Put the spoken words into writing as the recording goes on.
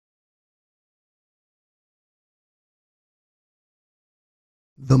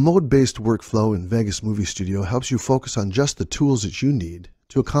The mode-based workflow in Vegas Movie Studio helps you focus on just the tools that you need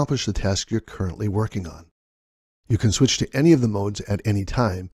to accomplish the task you're currently working on. You can switch to any of the modes at any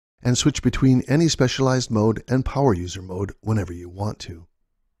time and switch between any specialized mode and power user mode whenever you want to.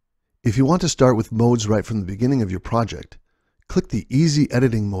 If you want to start with modes right from the beginning of your project, click the Easy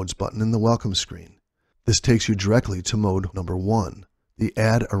Editing Modes button in the welcome screen. This takes you directly to mode number 1, the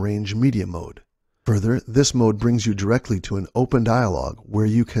Add Arrange Media mode. Further, this mode brings you directly to an open dialog where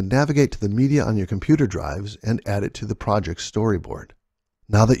you can navigate to the media on your computer drives and add it to the project storyboard.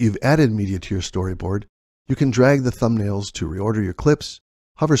 Now that you've added media to your storyboard, you can drag the thumbnails to reorder your clips,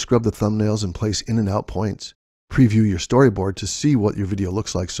 hover scrub the thumbnails and place in and out points, preview your storyboard to see what your video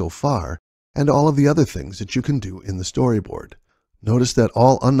looks like so far, and all of the other things that you can do in the storyboard. Notice that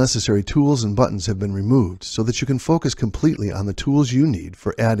all unnecessary tools and buttons have been removed so that you can focus completely on the tools you need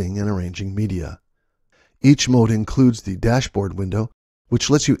for adding and arranging media. Each mode includes the dashboard window,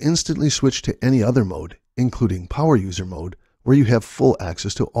 which lets you instantly switch to any other mode, including Power User mode, where you have full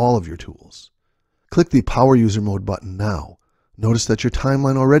access to all of your tools. Click the Power User mode button now. Notice that your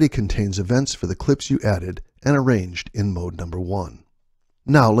timeline already contains events for the clips you added and arranged in mode number 1.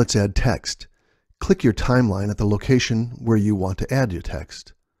 Now let's add text. Click your timeline at the location where you want to add your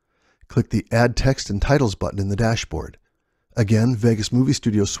text. Click the Add Text and Titles button in the dashboard. Again, Vegas Movie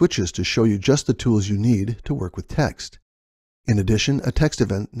Studio switches to show you just the tools you need to work with text. In addition, a text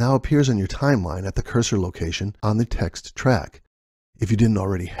event now appears on your timeline at the cursor location on the text track. If you didn't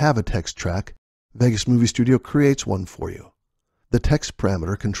already have a text track, Vegas Movie Studio creates one for you. The text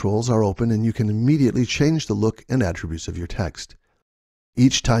parameter controls are open and you can immediately change the look and attributes of your text.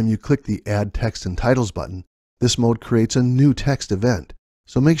 Each time you click the Add Text and Titles button, this mode creates a new text event,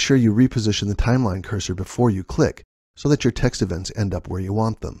 so make sure you reposition the timeline cursor before you click, so that your text events end up where you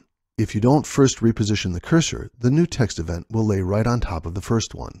want them. If you don't first reposition the cursor, the new text event will lay right on top of the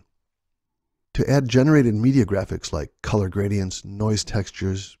first one. To add generated media graphics like color gradients, noise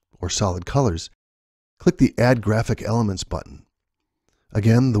textures, or solid colors, click the Add Graphic Elements button.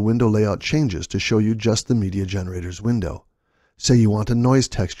 Again, the window layout changes to show you just the media generators window. Say you want a noise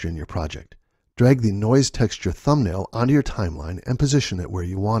texture in your project. Drag the noise texture thumbnail onto your timeline and position it where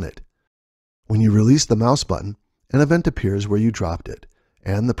you want it. When you release the mouse button, an event appears where you dropped it,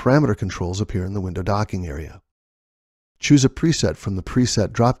 and the parameter controls appear in the window docking area. Choose a preset from the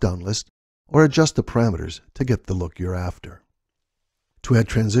preset drop-down list or adjust the parameters to get the look you're after. To add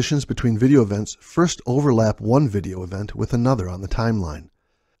transitions between video events, first overlap one video event with another on the timeline.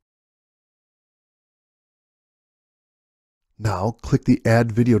 Now, click the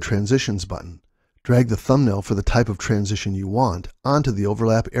Add Video Transitions button. Drag the thumbnail for the type of transition you want onto the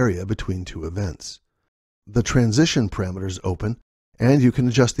overlap area between two events. The transition parameters open, and you can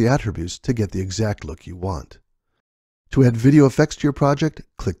adjust the attributes to get the exact look you want. To add video effects to your project,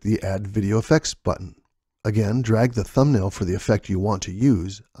 click the Add Video Effects button. Again, drag the thumbnail for the effect you want to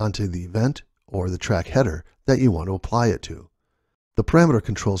use onto the event or the track header that you want to apply it to. The parameter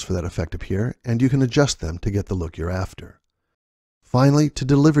controls for that effect appear, and you can adjust them to get the look you're after. Finally, to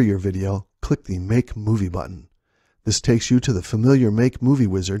deliver your video, click the Make Movie button. This takes you to the familiar Make Movie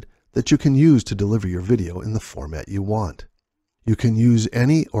wizard that you can use to deliver your video in the format you want. You can use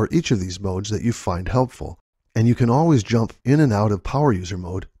any or each of these modes that you find helpful, and you can always jump in and out of Power User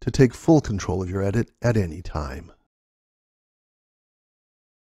mode to take full control of your edit at any time.